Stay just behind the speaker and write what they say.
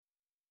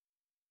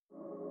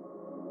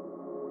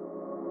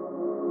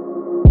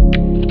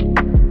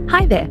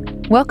Hi there,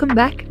 welcome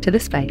back to The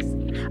Space,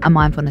 a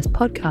mindfulness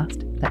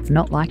podcast that's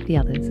not like the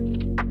others.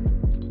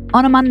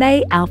 On a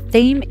Monday, our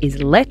theme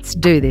is Let's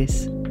Do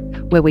This,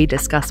 where we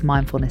discuss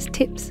mindfulness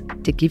tips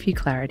to give you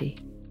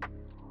clarity.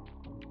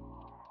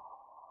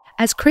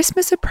 As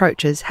Christmas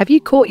approaches, have you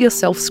caught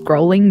yourself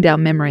scrolling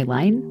down memory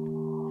lane?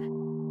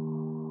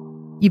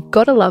 You've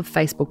got to love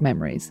Facebook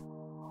memories.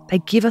 They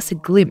give us a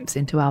glimpse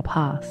into our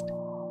past.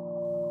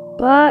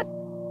 But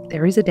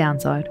there is a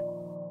downside,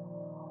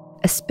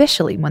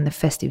 especially when the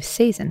festive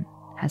season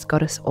has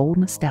got us all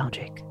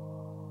nostalgic.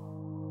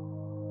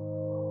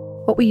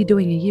 What were you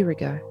doing a year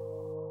ago?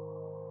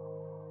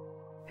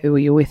 Who were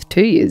you with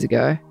 2 years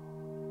ago?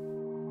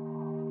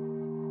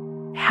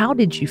 How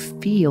did you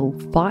feel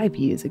 5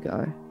 years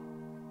ago?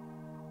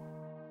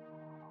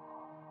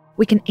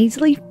 We can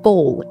easily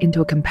fall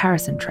into a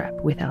comparison trap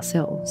with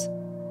ourselves.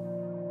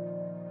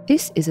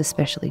 This is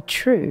especially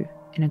true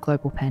in a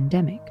global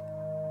pandemic,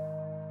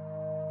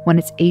 when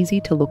it's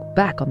easy to look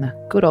back on the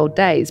good old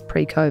days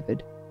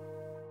pre-COVID.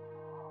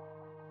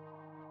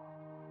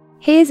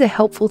 Here's a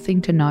helpful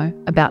thing to know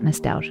about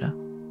nostalgia.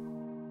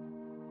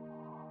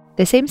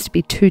 There seems to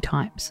be two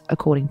types,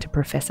 according to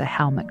Professor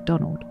Hal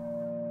MacDonald.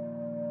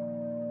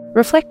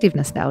 Reflective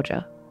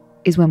nostalgia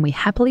is when we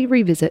happily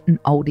revisit an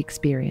old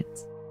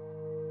experience,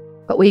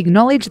 but we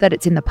acknowledge that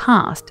it's in the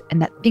past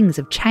and that things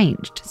have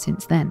changed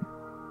since then.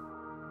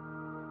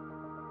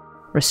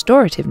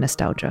 Restorative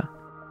nostalgia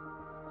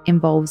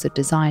involves a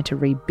desire to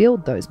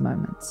rebuild those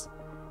moments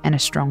and a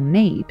strong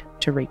need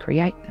to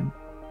recreate them.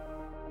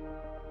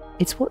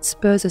 It's what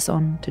spurs us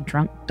on to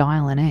drunk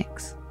dial an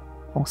ex,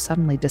 or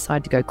suddenly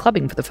decide to go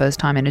clubbing for the first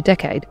time in a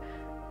decade.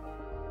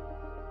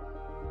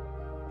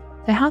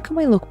 So how can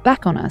we look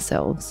back on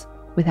ourselves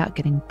without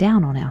getting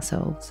down on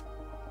ourselves?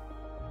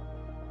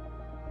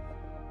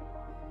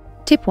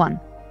 Tip 1.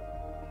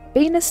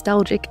 Be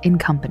nostalgic in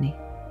company.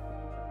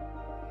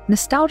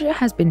 Nostalgia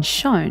has been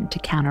shown to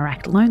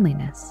counteract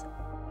loneliness.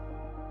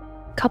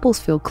 Couples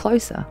feel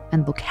closer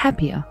and look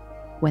happier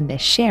when they're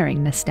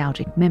sharing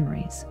nostalgic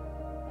memories.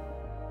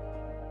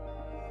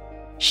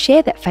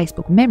 Share that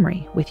Facebook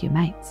memory with your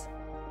mates,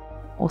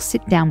 or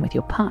sit down with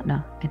your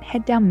partner and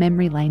head down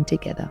memory lane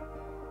together.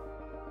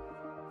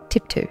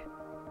 Tip 2.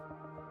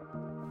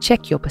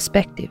 Check your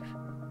perspective.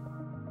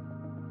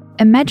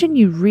 Imagine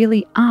you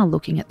really are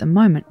looking at the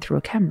moment through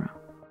a camera.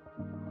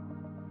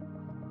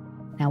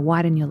 Now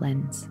widen your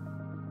lens.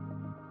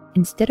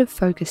 Instead of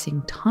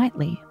focusing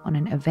tightly on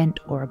an event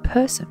or a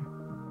person,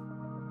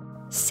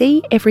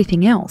 see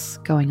everything else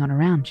going on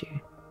around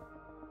you.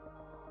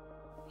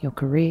 Your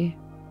career,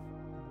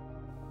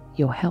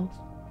 your health,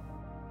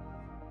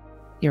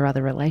 your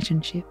other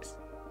relationships,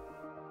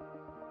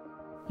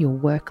 your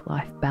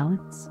work-life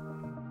balance.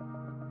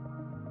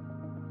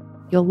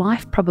 Your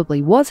life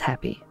probably was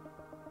happy,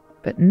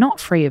 but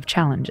not free of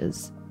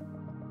challenges.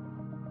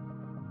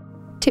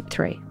 Tip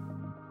 3.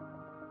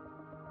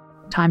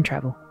 Time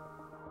travel.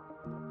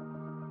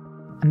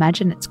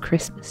 Imagine it's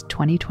Christmas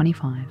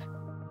 2025.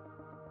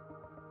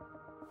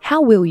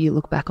 How will you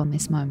look back on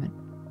this moment?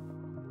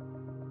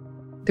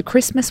 The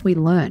Christmas we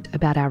learnt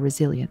about our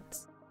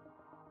resilience,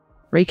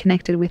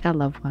 reconnected with our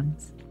loved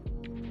ones,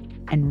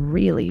 and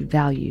really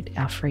valued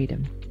our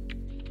freedom.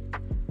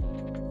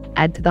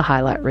 Add to the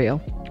highlight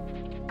reel.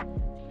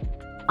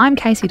 I'm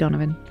Casey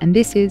Donovan, and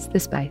this is The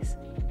Space.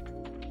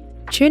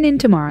 Tune in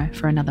tomorrow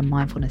for another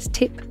mindfulness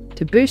tip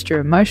to boost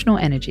your emotional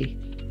energy.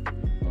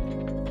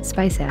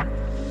 Space out.